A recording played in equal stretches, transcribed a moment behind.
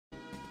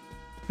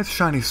It's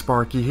Shiny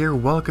Sparky here,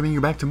 welcoming you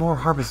back to more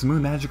Harvest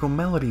Moon Magical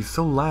Melodies.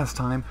 So last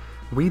time,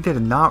 we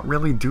did not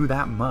really do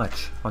that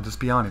much, I'll just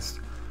be honest.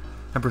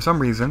 And for some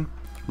reason,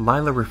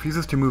 Lila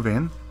refuses to move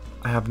in.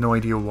 I have no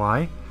idea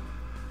why.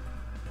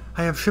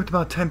 I have shipped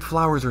about 10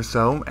 flowers or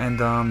so, and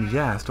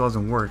yeah, it still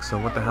doesn't work, so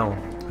what the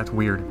hell? That's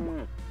weird.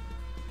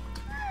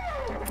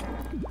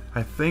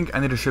 I think I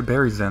need to ship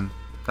berries then.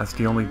 That's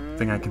the only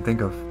thing I can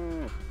think of.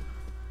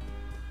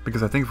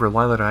 Because I think for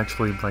Lila to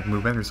actually like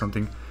move in or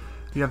something,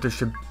 you have to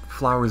ship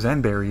flowers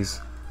and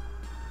berries.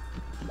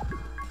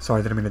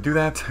 Sorry, I didn't mean to do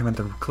that. I meant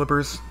the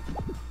clippers.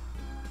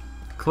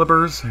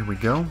 Clippers, here we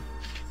go.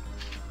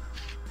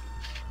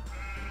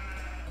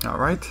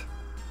 Alright.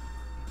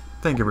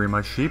 Thank you very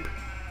much, sheep.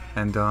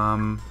 And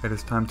it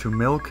is time to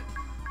milk.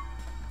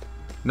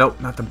 Nope,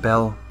 not the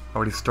bell.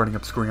 Already starting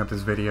up screwing up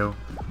this video.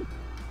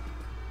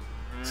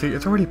 See,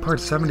 it's already part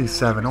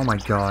 77. Oh my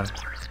god.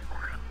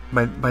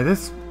 By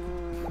this...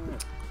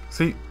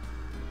 See,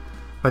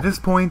 by this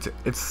point,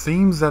 it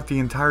seems that the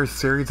entire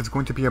series is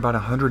going to be about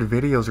 100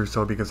 videos or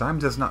so, because I'm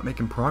just not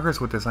making progress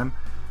with this. I'm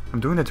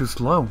doing it too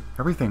slow.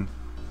 Everything.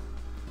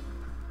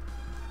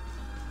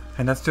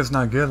 And that's just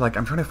not good. Like,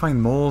 I'm trying to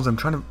find moles, I'm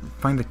trying to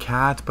find the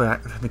cat,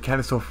 but the cat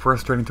is so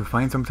frustrating to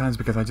find sometimes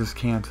because I just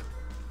can't.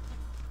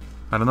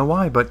 I don't know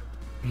why, but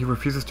he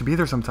refuses to be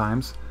there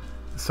sometimes.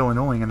 It's so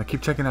annoying, and I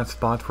keep checking that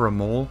spot for a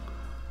mole,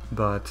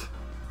 but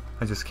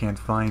I just can't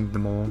find the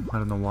mole. I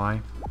don't know why.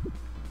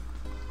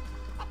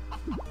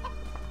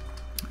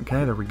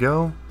 Okay, there we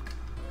go.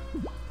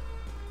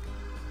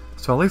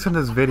 So at least in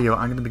this video,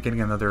 I'm going to be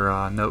getting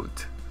another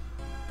note.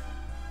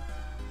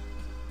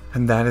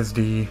 And that is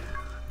the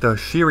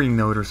Shearing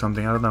Note or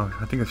something. I don't know.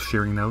 I think it's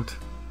Shearing Note.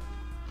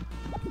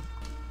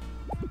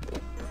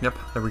 Yep,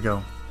 there we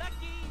go.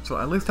 So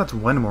at least that's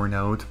one more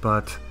note,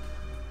 but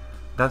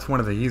that's one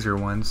of the easier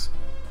ones.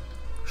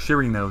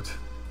 Shearing Note.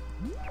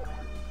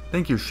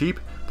 Thank you, sheep.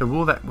 The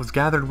wool that was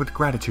gathered with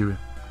gratitude.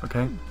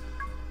 Okay.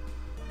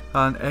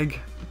 An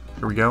egg.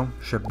 Here we go.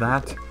 Ship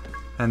that.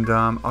 And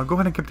I'll go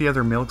ahead and keep the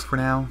other milks for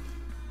now.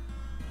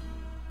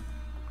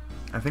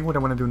 I think what I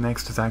want to do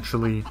next is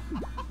actually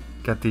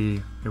get the...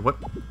 Wait, what?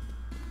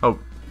 Oh,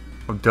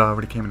 duh, I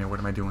already came in here. What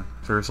am I doing?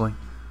 Seriously?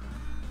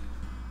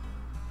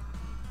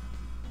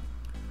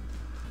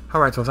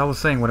 Alright, so as I was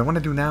saying, what I want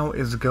to do now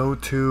is go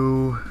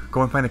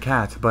and find a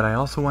cat. But I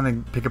also want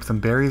to pick up some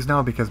berries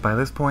now, because by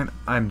this point,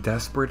 I'm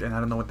desperate and I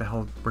don't know what the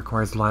hell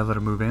requires Lila to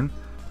move in.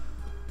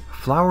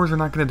 Flowers are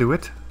not going to do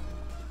it.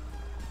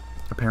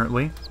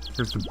 Apparently.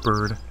 Here's the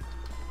bird.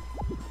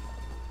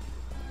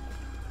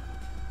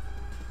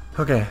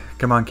 Okay,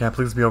 come on cat,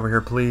 please be over here,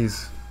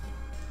 please.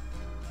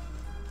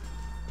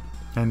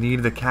 I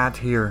need the cat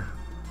here.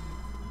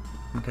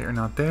 Okay, you're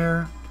not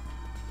there.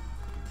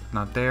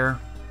 Not there.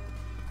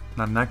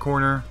 Not in that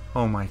corner.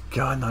 Oh my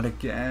god, not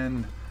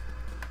again.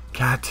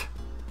 Cat.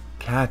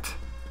 Cat.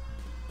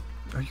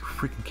 Are you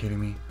freaking kidding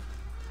me?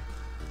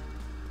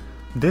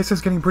 This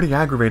is getting pretty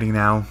aggravating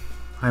now.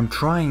 I'm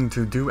trying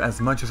to do as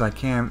much as I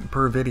can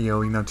per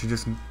video, you know, to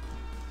just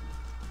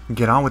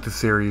get on with the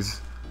series.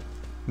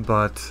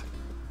 But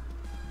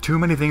too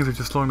many things are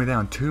just slowing me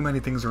down. Too many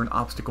things are an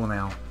obstacle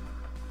now.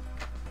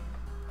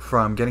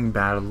 From getting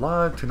bad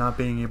luck to not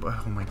being able...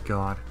 Oh my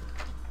god.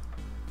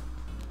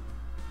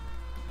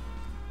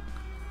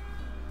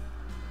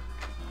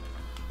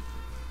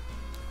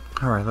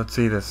 Alright, let's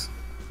see this.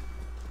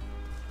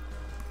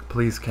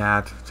 Please,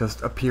 cat,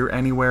 just appear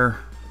anywhere.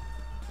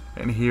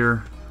 In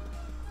here.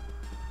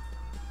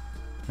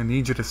 I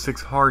need you to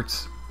 6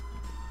 hearts.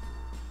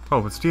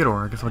 Oh, it's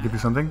Theodore. I guess I'll give you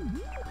something.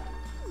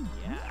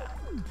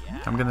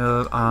 I'm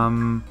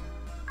gonna,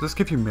 just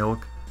give you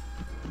milk.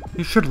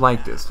 You should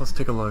like this. Let's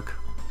take a look.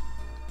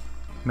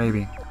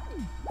 Maybe.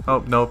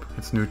 Oh, nope.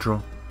 It's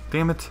neutral.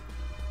 Damn it.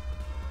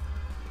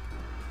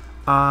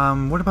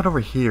 What about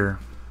over here?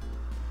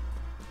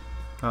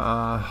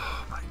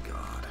 Oh my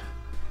god.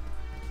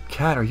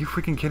 Cat, are you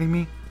freaking kidding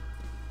me?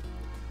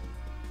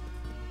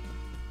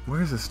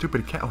 Where's the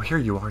stupid cat? Oh, here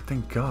you are.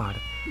 Thank god.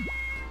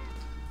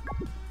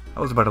 I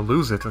was about to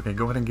lose it. Okay,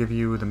 go ahead and give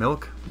you the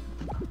milk.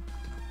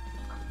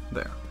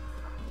 There.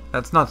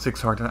 That's not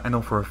 6 hearts. I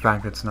know for a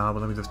fact it's not,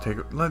 but let me just take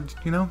it.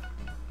 You know?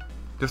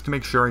 Just to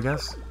make sure, I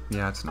guess.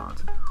 Yeah, it's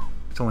not.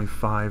 It's only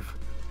 5.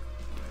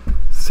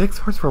 6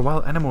 hearts for a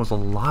wild animal is a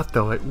lot,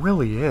 though. It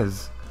really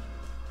is.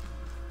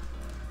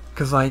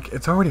 Because, like,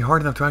 it's already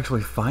hard enough to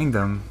actually find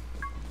them.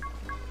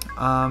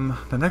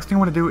 The next thing I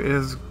want to do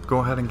is go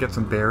ahead and get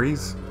some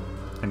berries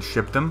and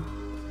ship them.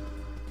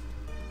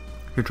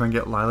 Here, try and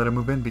get Lila to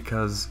move in,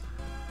 because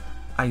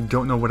I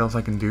don't know what else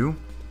I can do.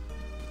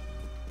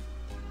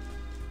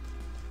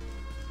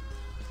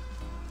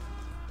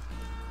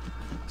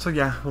 So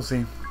yeah, we'll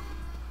see.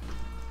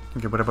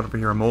 Okay, what about over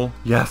here? A mole?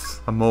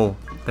 Yes, a mole.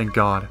 Thank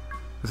god.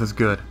 This is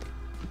good.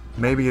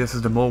 Maybe this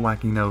is the mole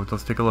whacking note.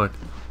 Let's take a look.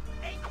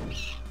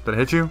 Did I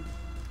hit you?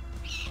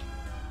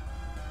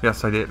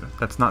 Yes, I did.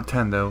 That's not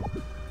 10, though.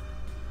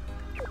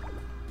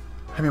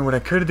 I mean, what I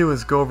could do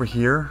is go over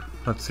here.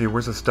 Let's see,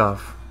 where's the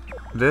stuff?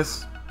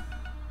 This.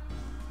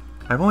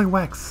 I've only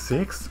whacked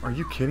 6? Are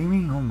you kidding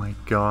me? Oh my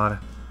god.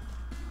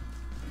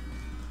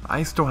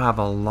 I still have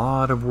a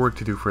lot of work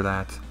to do for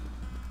that.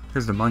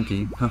 Here's the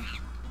monkey.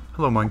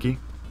 Hello, monkey.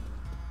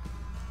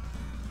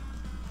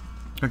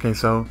 Okay,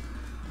 so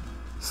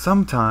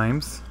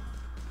sometimes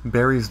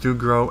berries do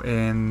grow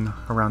in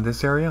around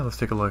this area. Let's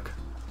take a look.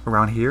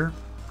 Around here.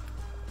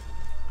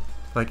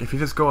 Like, if you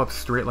just go up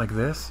straight like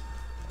this,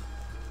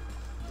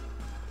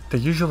 they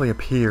usually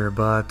appear,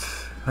 but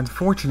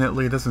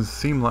unfortunately it doesn't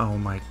seem like... Oh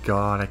my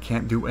god, I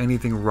can't do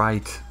anything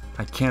right.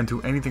 I can't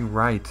do anything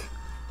right.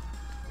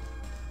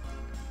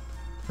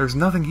 There's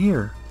nothing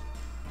here.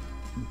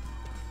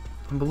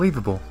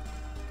 Unbelievable.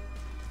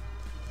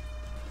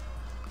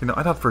 You know,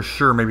 I thought for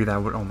sure maybe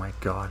that would... Oh my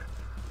god.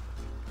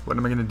 What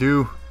am I gonna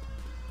do?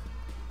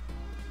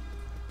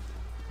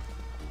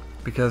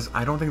 Because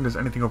I don't think there's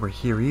anything over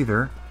here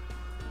either.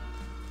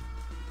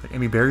 Like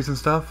any berries and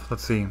stuff?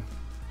 Let's see.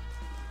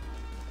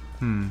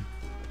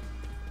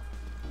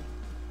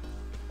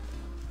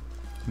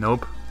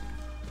 Nope.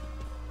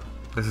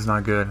 This is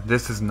not good.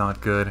 This is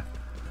not good.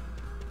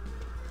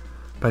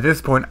 By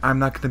this point, I'm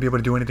not going to be able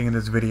to do anything in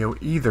this video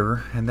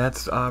either, and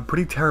that's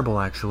pretty terrible,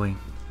 actually.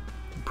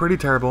 Pretty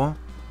terrible.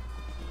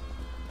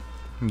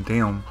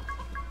 Damn.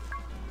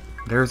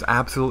 There's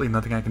absolutely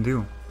nothing I can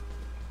do.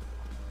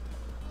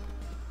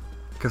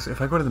 Because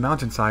if I go to the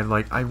mountainside,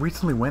 like, I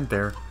recently went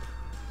there,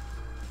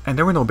 and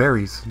there were no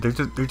berries. There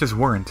just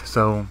weren't,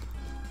 so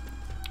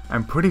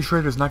I'm pretty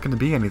sure there's not going to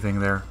be anything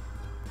there.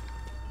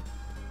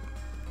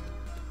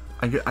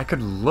 I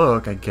could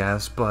look, I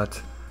guess,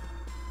 but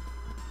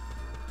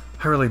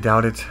I really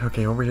doubt it.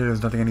 Okay, over here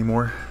there's nothing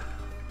anymore.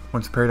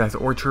 Once Paradise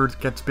Orchard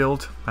gets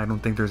built, I don't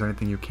think there's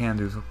anything you can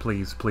do, so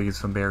please, please,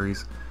 some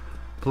berries.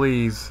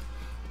 Please.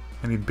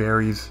 I need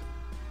berries.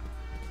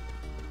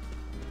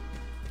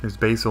 There's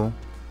basil.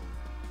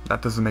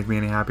 That doesn't make me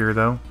any happier,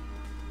 though.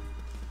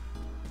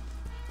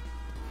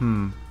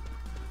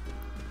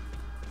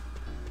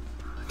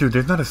 Dude,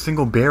 there's not a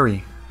single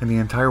berry in the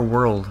entire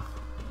world.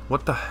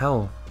 What the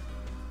hell?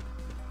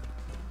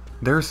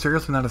 There's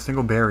seriously not a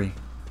single berry.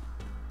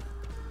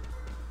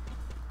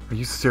 Are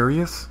you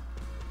serious?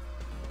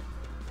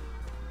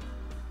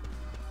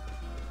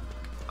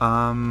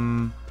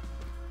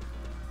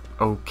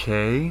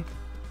 Okay.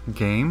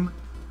 Game?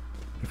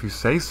 If you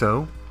say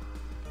so.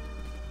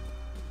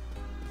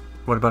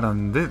 What about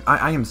on this?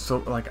 I am so,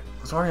 like,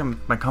 sorry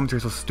my commentary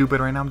is so stupid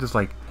right now. I'm just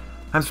like,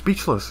 I'm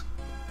speechless.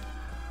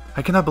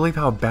 I cannot believe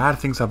how bad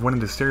things have went in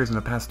this series in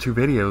the past 2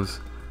 videos.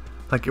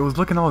 Like, it was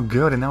looking all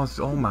good and now it's,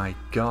 oh my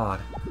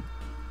god.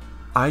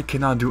 I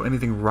cannot do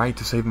anything right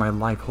to save my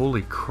life.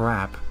 Holy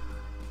crap.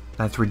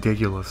 That's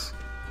ridiculous.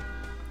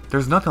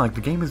 There's nothing, like,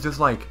 the game is just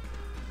like,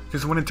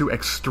 just went into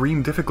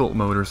extreme difficult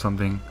mode or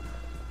something.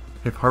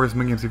 If Harvest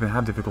Moon games even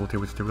have difficulty,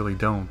 which they really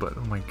don't, but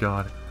oh my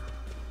god.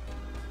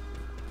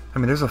 I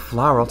mean, there's a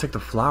flower. I'll take the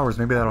flowers.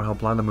 Maybe that'll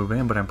help Lila move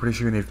in, but I'm pretty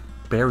sure you need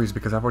berries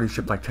because I've already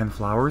shipped like 10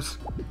 flowers.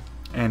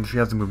 And she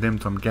hasn't moved in,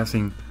 so I'm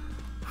guessing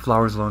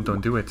flowers alone don't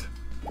do it.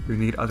 You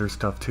need other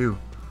stuff too.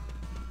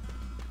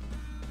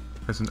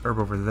 There's an herb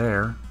over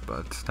there,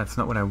 but that's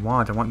not what I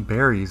want. I want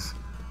berries.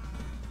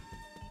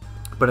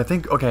 But I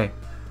think, okay,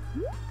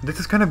 this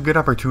is kind of a good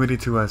opportunity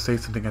to say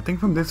something. I think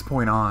from this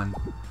point on,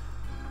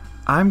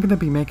 I'm going to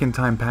be making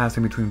time pass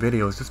in between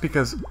videos just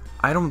because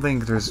I don't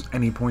think there's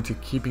any point to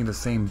keeping the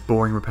same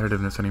boring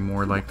repetitiveness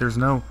anymore. Like, there's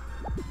no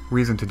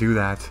reason to do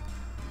that.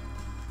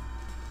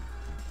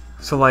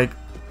 So, like,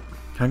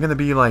 I'm going to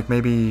be, like,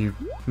 maybe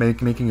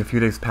making a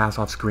few days pass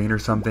off screen or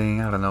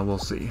something. I don't know, we'll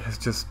see. It's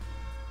just,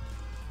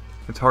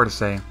 it's hard to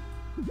say.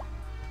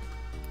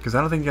 Because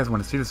I don't think you guys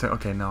want to see this.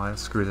 Okay, no,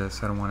 screw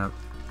this. I don't want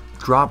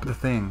to drop the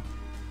thing.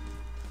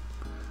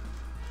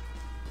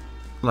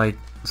 Like,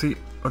 see,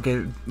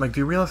 okay, like, do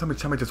you realize how much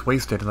time I just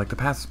wasted? Like, the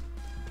past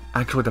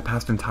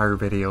entire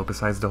video,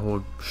 besides the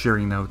whole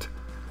Shearing Note,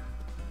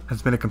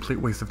 has been a complete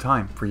waste of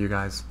time for you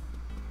guys.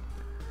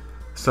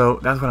 So,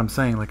 that's what I'm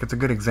saying. Like, it's a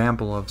good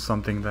example of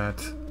something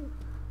that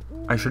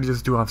I should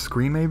just do off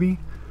screen, maybe?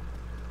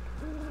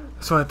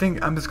 So, I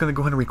think I'm just gonna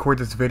go ahead and record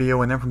this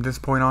video, and then from this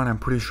point on, I'm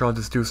pretty sure I'll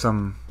just do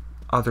some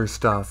other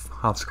stuff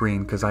off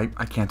screen, because I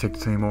can't take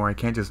this anymore. I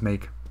can't just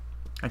make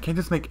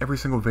every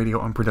single video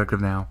unproductive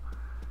now.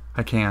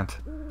 I can't.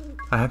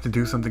 I have to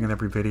do something in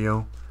every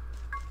video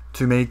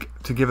to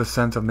give a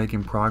sense of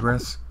making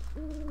progress.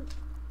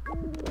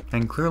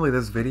 And clearly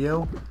this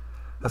video,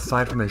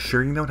 aside from the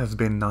Shearing Note, has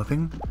been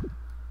nothing.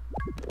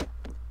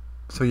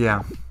 So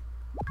yeah.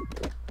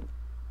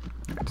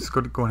 Just go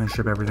ahead and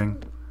ship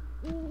everything.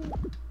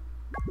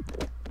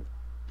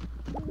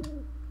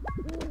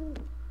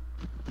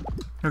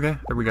 Okay,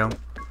 there we go.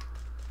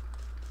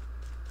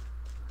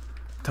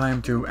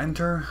 Time to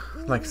enter.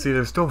 Like, see,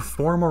 there's still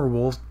 4 more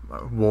wolves.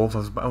 I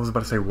was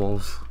about to say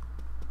wolves.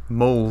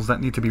 Moles that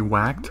need to be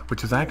whacked,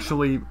 which is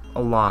actually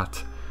a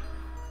lot.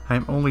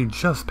 I'm only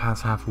just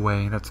past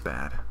halfway. That's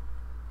bad.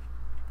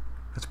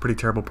 That's pretty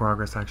terrible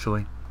progress,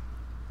 actually.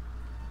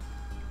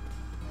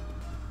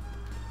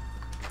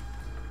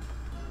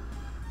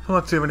 So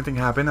let's see if anything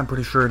happened. I'm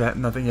pretty sure that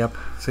nothing. Yep.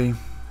 See,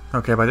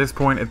 Okay, by this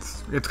point,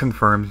 it's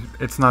confirmed.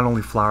 It's not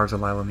only flowers that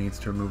Lila needs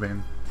to move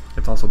in.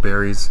 It's also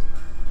berries.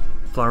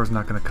 Flowers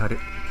not gonna cut it.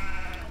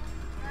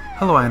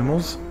 Hello,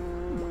 animals.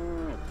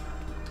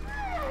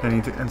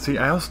 And see,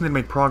 I also need to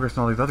make progress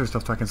on all these other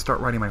stuff so I can start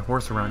riding my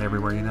horse around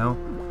everywhere, you know?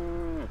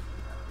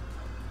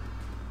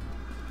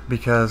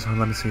 Because,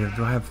 let me see,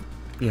 do I have...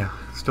 Yeah,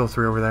 still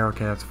 3 over there.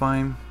 Okay, that's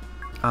fine.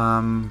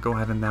 Go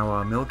ahead and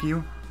now milk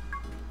you.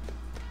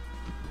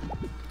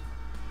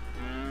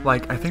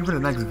 Like, I think for the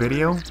next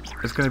video,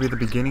 it's going to be the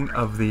beginning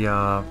of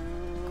the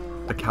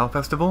cow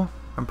festival,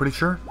 I'm pretty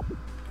sure.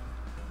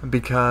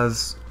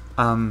 Because,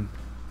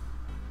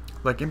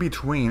 like, in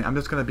between, I'm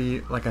just going to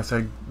be, like I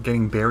said,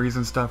 getting berries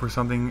and stuff or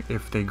something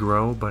if they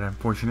grow, but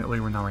unfortunately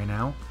we're not right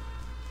now.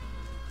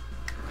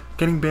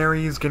 Getting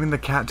berries, getting the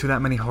cat to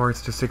that many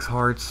hearts, to 6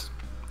 hearts.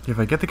 If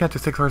I get the cat to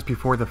 6 hearts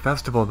before the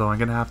festival, though, I'm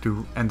going to have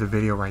to end the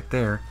video right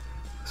there,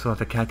 so that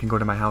the cat can go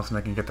to my house and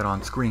I can get that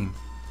on screen.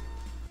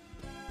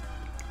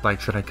 Like,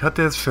 should I cut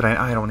this? Should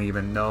I don't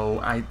even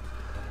know.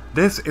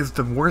 This is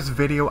the worst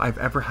video I've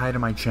ever had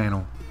on my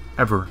channel.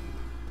 Ever.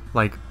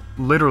 Like,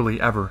 literally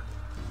ever.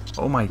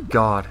 Oh my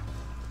god.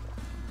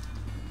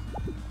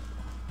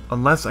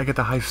 Unless I get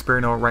the high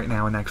spirit note right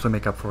now and actually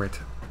make up for it.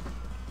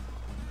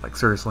 Like,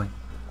 seriously.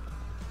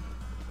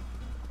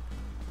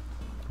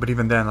 But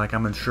even then, like,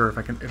 I'm unsure if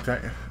I can...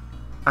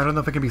 I don't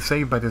know if it can be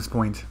saved by this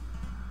point.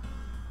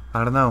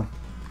 I don't know.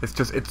 It's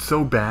just, it's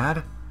so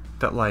bad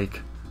that,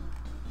 like...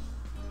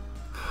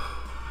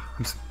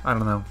 I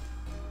don't know.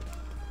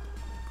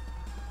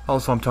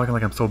 Also, I'm talking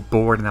like I'm so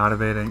bored and out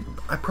of it, and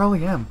I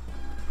probably am.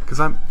 Because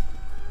I'm...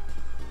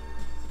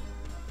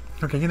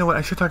 Okay, you know what?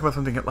 I should talk about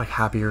something like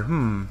happier.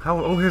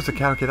 Oh, here's the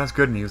cat. Okay, that's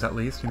good news at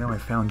least. You know, I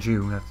found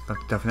you. That's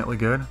definitely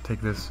good.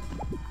 Take this.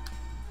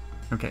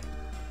 Okay.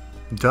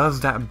 Does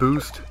that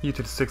boost you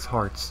to 6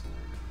 hearts?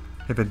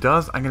 If it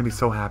does, I'm gonna be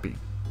so happy.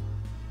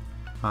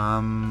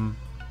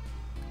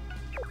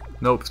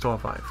 Nope, still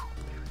have 5.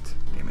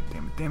 Damn it,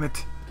 damn it, damn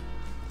it.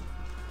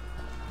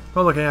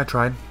 Well, okay, I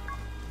tried.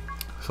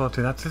 So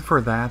that's it for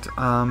that.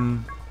 I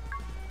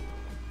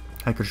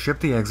could ship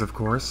the eggs, of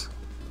course.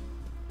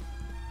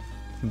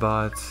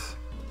 But...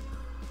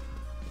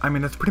 I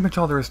mean, that's pretty much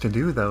all there is to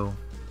do, though.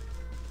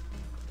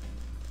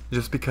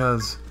 Just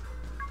because...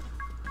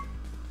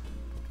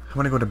 I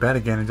want to go to bed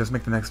again and just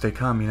make the next day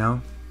come, you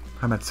know?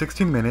 I'm at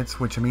 16 minutes,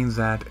 which means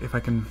that if I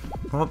can...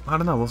 Well, I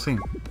don't know, we'll see.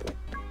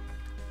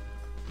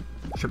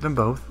 Ship them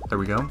both. There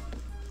we go.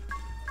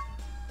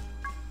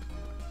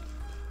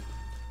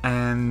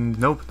 And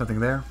nope, nothing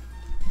there.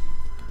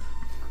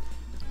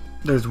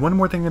 There's one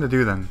more thing I'm gonna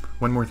do then.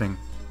 One more thing.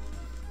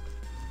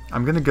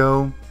 I'm gonna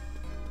go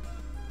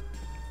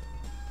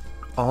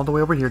all the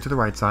way over here to the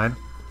right side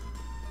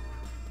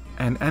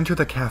and enter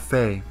the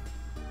cafe.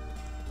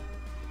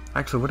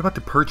 Actually, what about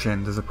the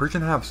Perchin? Does the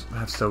Perchin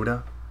have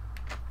soda?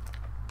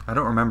 I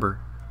don't remember.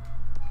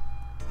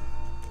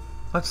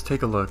 Let's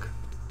take a look.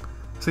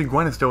 See,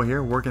 Gwen is still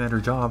here, working at her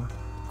job.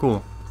 Cool.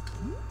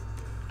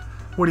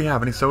 What do you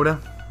have? Any soda?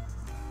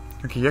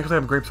 Okay, you actually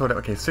have grape soda.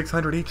 Okay,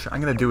 600 each. I'm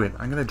gonna do it.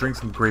 I'm gonna drink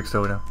some grape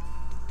soda.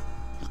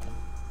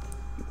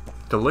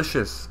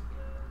 Delicious.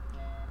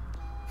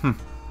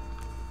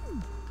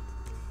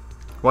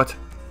 What?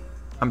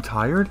 I'm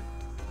tired?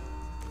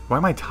 Why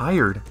am I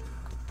tired?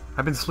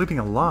 I've been sleeping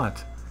a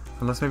lot.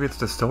 Unless maybe it's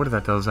the soda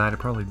that does that. It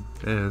probably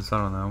is. I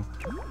don't know.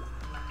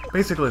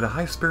 Basically, the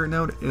high spirit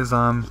note is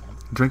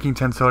drinking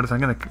 10 sodas.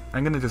 I'm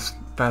gonna just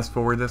fast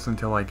forward this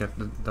until I get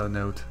the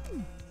note.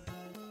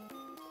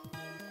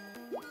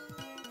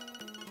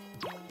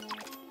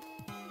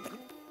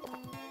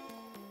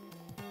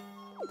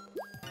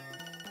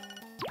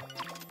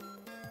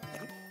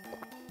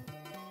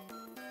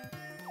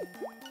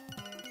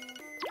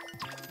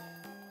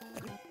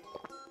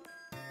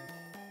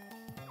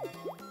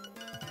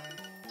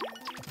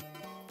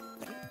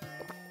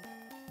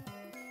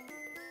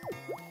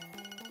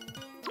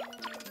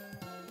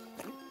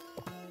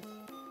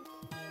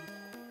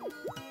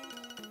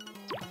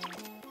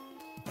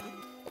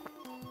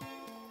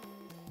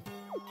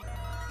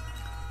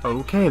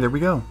 Okay, there we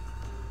go.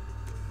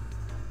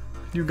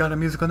 You got a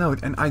musical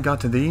note, and I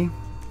got the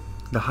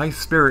high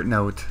spirit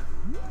note.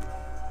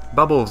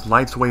 Bubbles,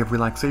 life's way of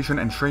relaxation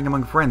and sharing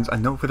among friends. A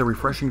note for the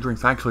refreshing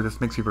drinks. Actually, this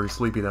makes you very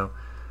sleepy, though.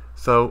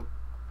 So,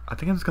 I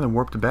think I'm just gonna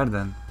warp to bed,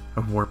 then.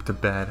 Warp to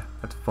bed.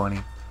 That's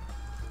funny.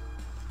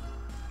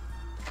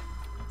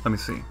 Let me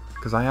see.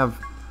 Because I have...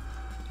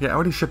 Yeah, I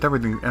already shipped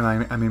everything, and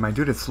I mean, my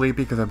dude is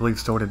sleepy, because I believe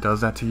soda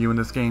does that to you in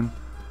this game.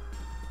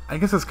 I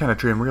guess that's kind of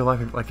true. In real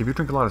life, like, if you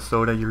drink a lot of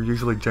soda, you're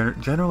usually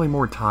generally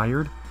more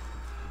tired.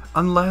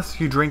 Unless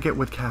you drink it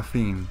with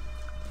caffeine,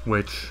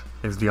 which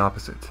is the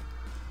opposite.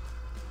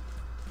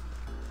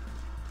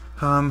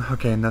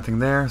 Okay, nothing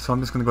there, so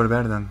I'm just gonna go to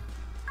bed then.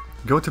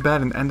 Go to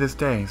bed and end this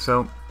day.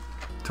 So,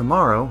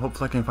 tomorrow,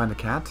 hopefully I can find a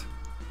cat.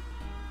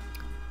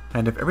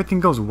 And if everything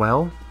goes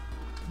well,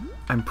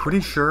 I'm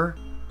pretty sure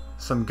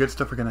some good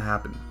stuff are gonna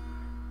happen.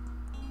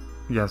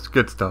 Yes,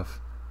 good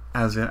stuff.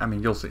 As in, I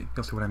mean, you'll see.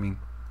 You'll see what I mean.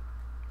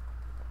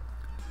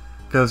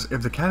 Because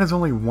if the cat is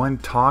only one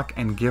talk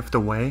and gift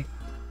away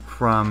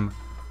from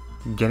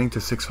getting to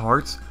 6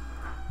 hearts,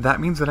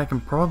 that means that I can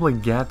probably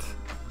get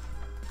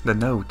the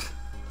note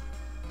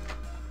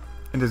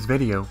in this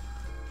video.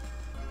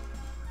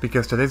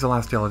 Because today's the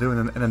last day I'll do,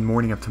 and then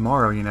morning of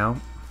tomorrow, you know?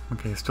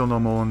 Okay, still no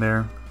mole in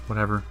there.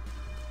 Whatever.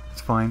 It's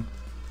fine.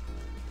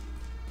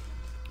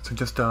 So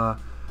just,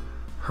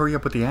 hurry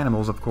up with the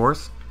animals, of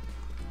course.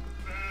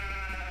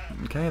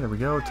 Okay, there we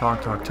go.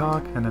 Talk, talk,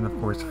 talk. And then, of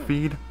course,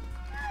 feed.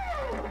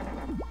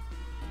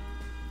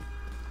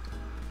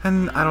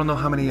 And I don't know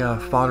how many,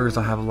 fodders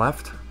I have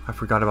left. I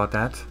forgot about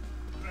that.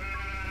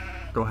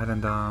 Go ahead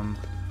and,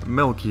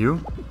 milk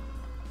you.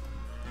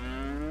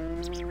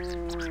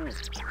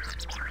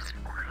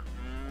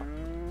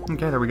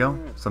 Okay, there we go.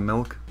 Some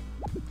milk.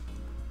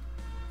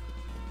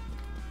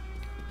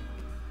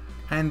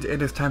 And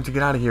it is time to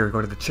get out of here.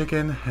 Go to the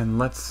chicken, and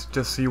let's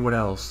just see what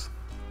else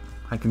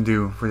I can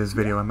do for this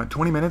video. I'm at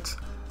 20 minutes.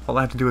 All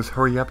I have to do is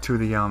hurry up to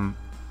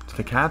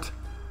the cat,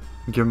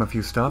 give him a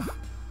few stuff,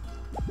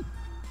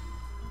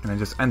 and then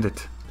just end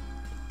it.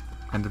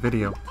 End the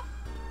video.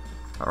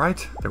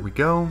 Alright, there we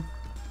go.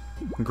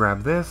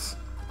 Grab this.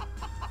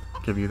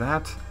 Give you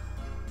that.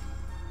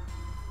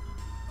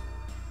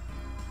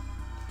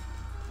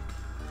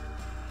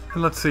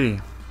 And let's see.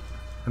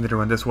 I need to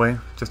run this way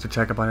just to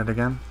check up on it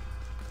again.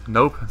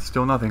 Nope,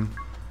 still nothing.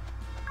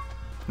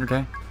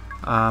 Okay.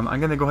 I'm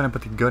gonna go ahead and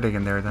put the good egg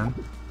in there then.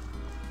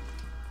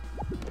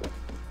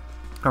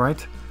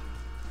 Alright.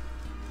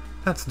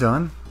 That's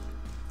done.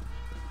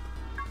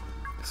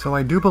 So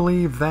I do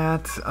believe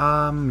that,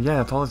 yeah,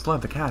 that's all that's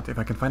left, the cat. If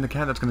I can find the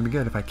cat, that's gonna be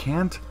good. If I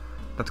can't,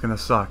 that's gonna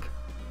suck.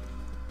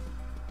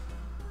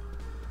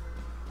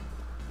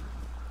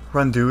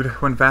 Run, dude.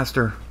 Run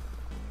faster.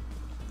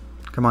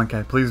 Come on,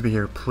 cat. Please be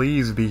here.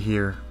 Please be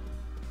here.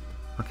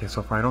 Okay,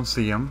 so far I don't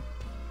see him.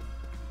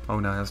 Oh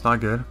no, that's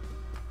not good.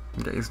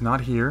 Okay, he's not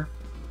here.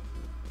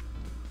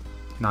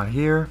 Not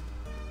here.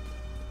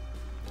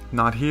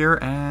 Not here,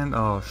 and...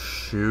 oh,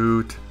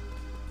 shoot.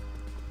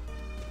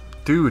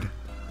 Dude.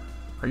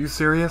 Are you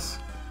serious?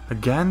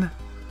 Again?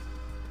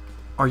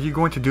 Are you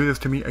going to do this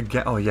to me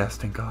again? Oh, yes,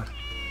 thank God.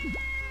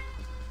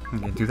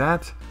 Okay, do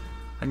that.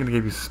 I'm gonna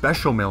give you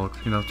special milk,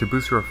 you know, to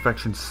boost your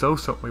affection so...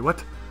 wait,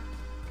 what?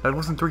 That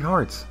wasn't 3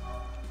 hearts.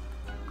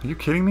 Are you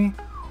kidding me?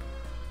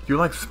 You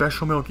like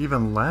special milk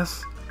even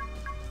less?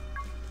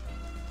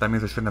 That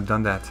means I shouldn't have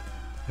done that.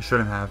 I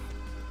shouldn't have.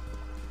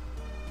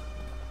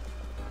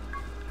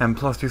 And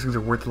plus, these things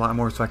are worth a lot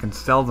more, so I can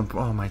sell them.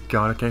 Oh my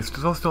god, okay,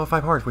 so still have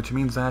 5 hearts, which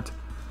means that,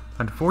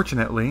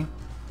 unfortunately,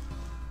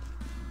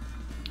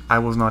 I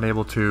was not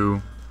able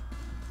to...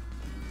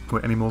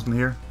 put any moles in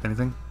here?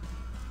 Anything?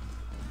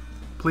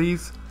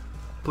 Please?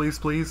 Please,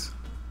 please?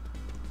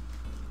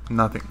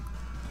 Nothing.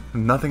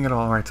 Nothing at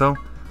all. Alright, so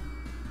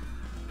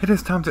it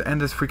is time to end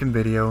this freaking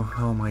video.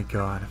 Oh my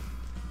god.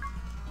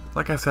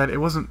 Like I said, it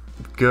wasn't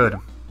good.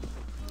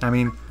 I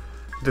mean,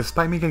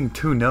 despite me getting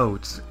 2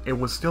 notes, it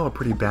was still a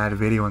pretty bad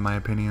video in my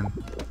opinion.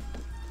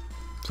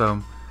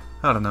 So,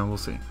 I don't know, we'll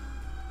see.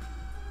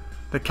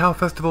 The Cow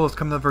Festival is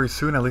coming up very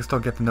soon. At least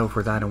I'll get to know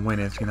for that and win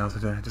it, you know, so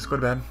just go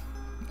to bed.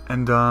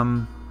 And,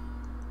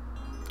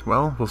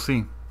 well, we'll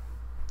see.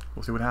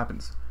 We'll see what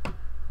happens.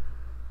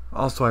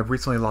 Also, I've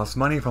recently lost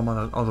money from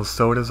all those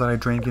sodas that I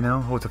drank, you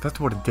know. Oh, it's a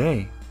festival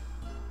today.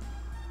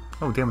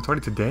 Oh, damn, it's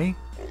already today?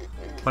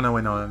 Oh, no,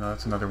 wait, no,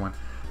 that's another one.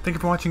 Thank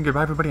you for watching.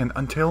 Goodbye, everybody, and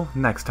until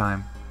next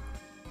time.